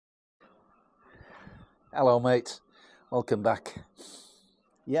Hello, mate. Welcome back.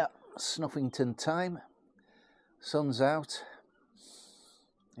 Yeah, Snuffington time. Sun's out.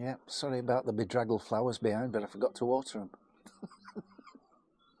 Yeah, sorry about the bedraggled flowers behind, but I forgot to water them.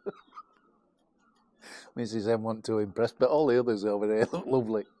 Mrs. M wasn't too impressed, but all the others over there look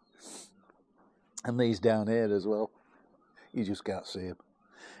lovely. And these down here as well. You just can't see them.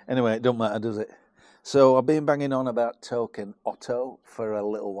 Anyway, it don't matter, does it? So I've been banging on about Token Otto for a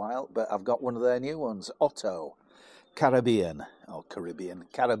little while, but I've got one of their new ones, Otto. Caribbean,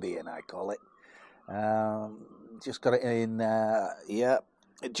 I call it. Just got it in,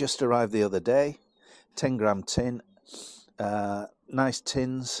 it just arrived the other day. 10-gram tin, nice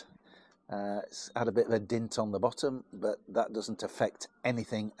tins. It's had a bit of a dint on the bottom, but that doesn't affect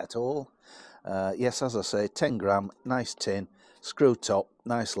anything at all. Yes, as I say, 10-gram, nice tin, screw top,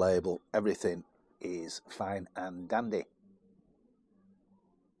 nice label, everything is fine and dandy.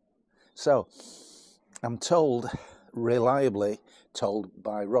 So, I'm reliably told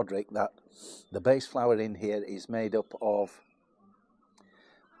by Roderick, that the base flour in here is made up of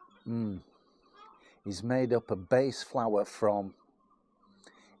a base flour from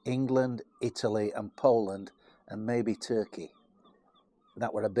England, Italy and Poland and maybe Turkey.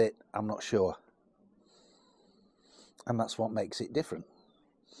 That were a bit, I'm not sure. And that's what makes it different.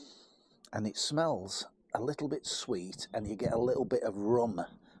 And it smells a little bit sweet and you get a little bit of rum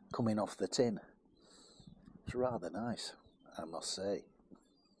coming off the tin. It's rather nice, I must say.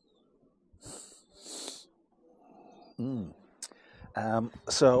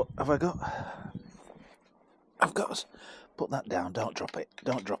 So I've got to put that down. Don't drop it.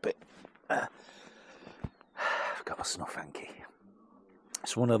 I've got a snuff hanky.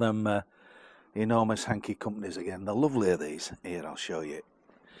 It's one of them enormous hanky companies again. They're lovely, are these. Here, I'll show you.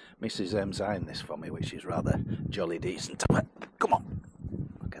 Mrs. M's eyeing this for me, which is rather jolly decent. Come on,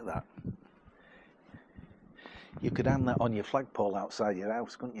 look at that. You could hang that on your flagpole outside your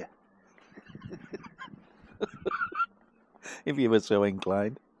house, couldn't you? If you were so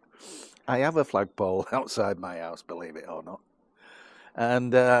inclined. I have a flagpole outside my house, believe it or not.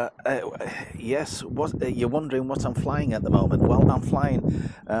 And yes, you're wondering what I'm flying at the moment. Well, I'm flying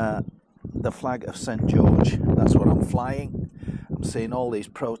the flag of St. George. That's what I'm flying. I'm seeing all these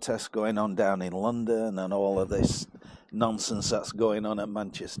protests going on down in London and all of this nonsense that's going on at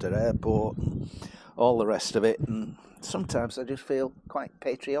Manchester Airport and all the rest of it. And sometimes I just feel quite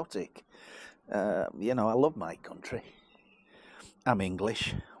patriotic. I love my country. I'm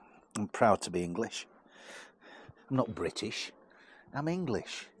English. I'm proud to be English. I'm not British. I'm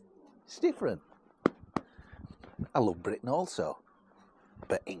English. It's different. I love Britain also.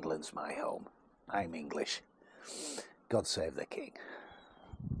 But England's my home. I'm English. God save the King.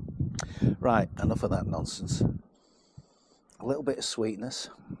 Right, enough of that nonsense. A little bit of sweetness.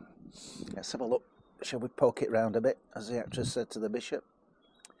 Let's have a look. Shall we poke it round a bit, as the actress said to the bishop?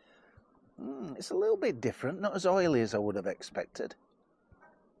 It's a little bit different, not as oily as I would have expected.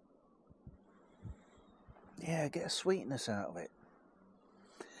 Yeah, get a sweetness out of it.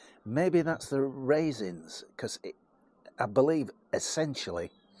 Maybe that's the raisins, because I believe essentially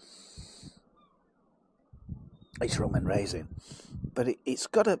it's rum and raisin, but it's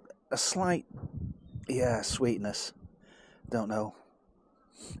got a slight, sweetness. Don't know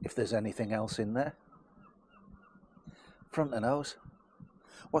if there's anything else in there. Front of nose.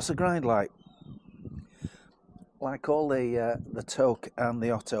 What's the grind like? Like all the Toke and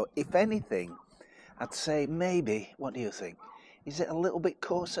the Otto. If anything, I'd say maybe, what do you think? Is it a little bit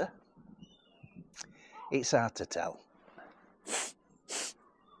coarser? It's hard to tell.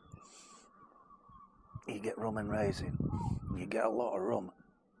 You get rum and raisin. You get a lot of rum.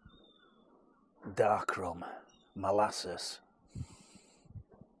 Dark rum. Molasses.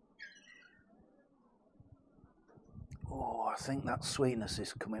 Oh, I think that sweetness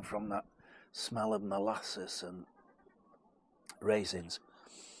is coming from that smell of molasses and raisins.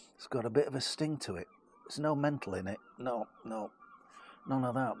 It's got a bit of a sting to it. There's no menthol in it. No, none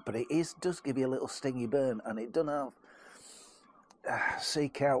of that. But it does give you a little stingy burn, and it doesn't have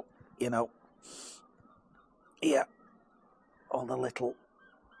seek out, all the little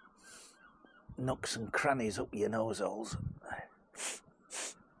nooks and crannies up your nose holes.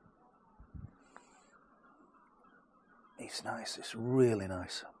 It's nice. It's really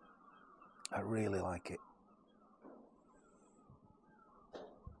nice. I really like it.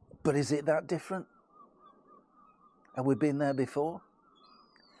 But is it that different? Have we been there before?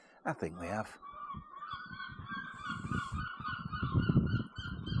 I think we have.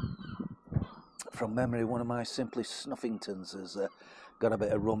 From memory, one of my Simply Snuffingtons has got a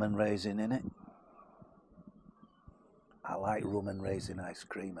bit of rum and raisin in it. I like rum and raisin ice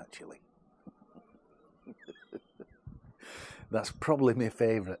cream, actually. That's probably my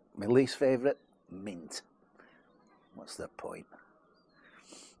favourite. My least favourite, mint. What's the point?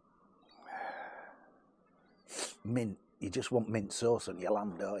 Mint, you just want mint sauce on your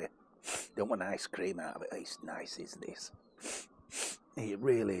lamb, don't you? Don't want ice cream out of it. It's nice, is this? It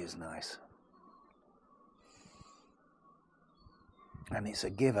really is nice. And it's a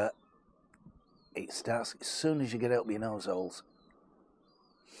giver. It starts as soon as you get out of your nose holes.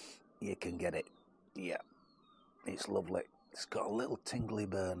 You can get it. Yeah, it's lovely. It's got a little tingly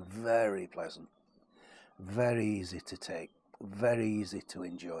burn, very pleasant, very easy to take, very easy to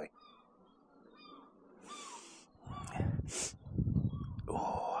enjoy.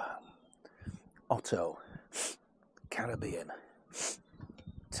 Oh, Otto Caribbean,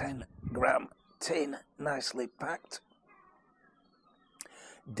 10-gram tin, nicely packed,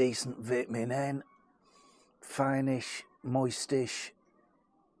 decent vitamin N, finish, moistish,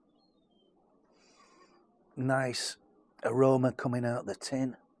 nice aroma coming out the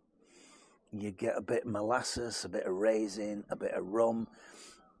tin. You get a bit of molasses, a bit of raisin, a bit of rum.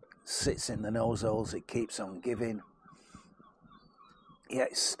 Sits in the nose holes, it keeps on giving. Yeah,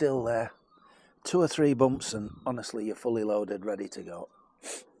 it's still there. 2 or 3 bumps and honestly you're fully loaded, ready to go.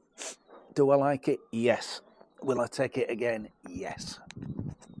 Do I like it? Yes. Will I take it again? Yes.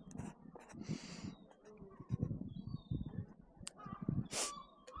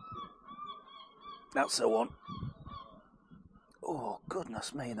 That's the one. Oh,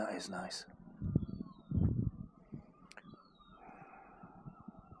 goodness me, that is nice.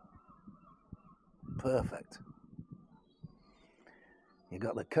 Perfect. You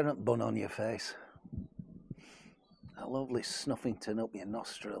got the currant bun on your face. A lovely snuffington up your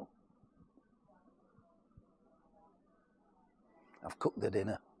nostril. I've cooked the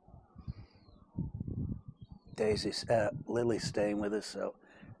dinner. Lily's staying with us, so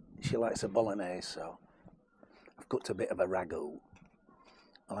she likes a bolognese, so I've cooked a bit of a ragu.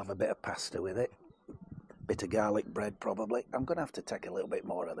 I'll have a bit of pasta with it. Bit of garlic bread probably. I'm going to have to take a little bit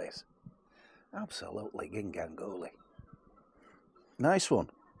more of this. Absolutely gingangoli. Nice one.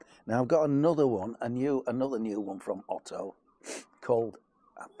 Now I've got another one, another new one from Otto, called,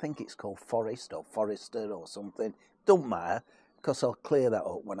 I think it's called Forest or Forester or something. Don't matter, because I'll clear that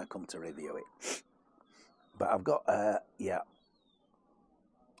up when I come to review it. But I've got, yeah.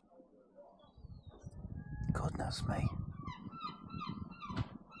 Goodness me.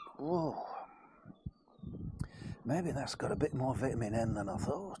 Whoa. Maybe that's got a bit more vitamin N than I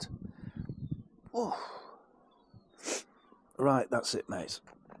thought. Whoa. Right, that's it, mates.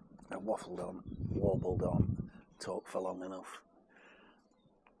 I waffled on, warbled on, talked for long enough.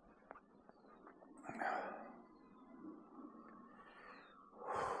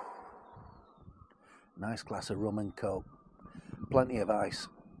 Nice glass of rum and coke, plenty of ice,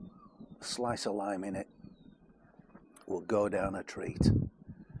 a slice of lime in it, will go down a treat.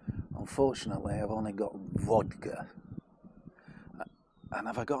 Unfortunately, I've only got vodka. And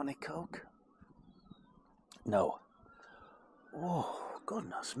have I got any coke? No. Oh,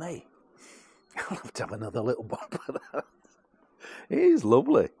 goodness me. I'll have to have another little bump of that. It is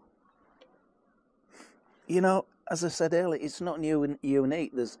lovely. You know, as I said earlier, it's not new and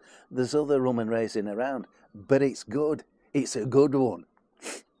unique. There's other rum and raisin around, but it's good. It's a good one.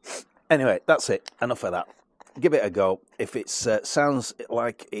 Anyway, that's it. Enough of that. Give it a go. If it sounds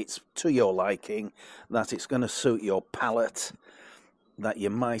like it's to your liking, that it's going to suit your palate, that you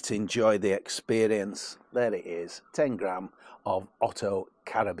might enjoy the experience, there it is. 10 gram of Otto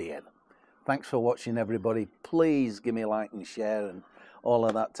Caribbean. Thanks for watching, everybody. Please give me a like and share and all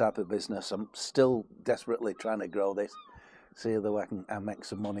of that type of business. I'm still desperately trying to grow this, see whether I can make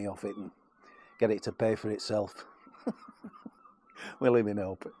some money off it and get it to pay for itself. We'll live in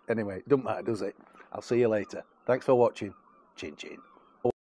hope. Anyway, don't matter, does it? I'll see you later. Thanks for watching. Chin chin.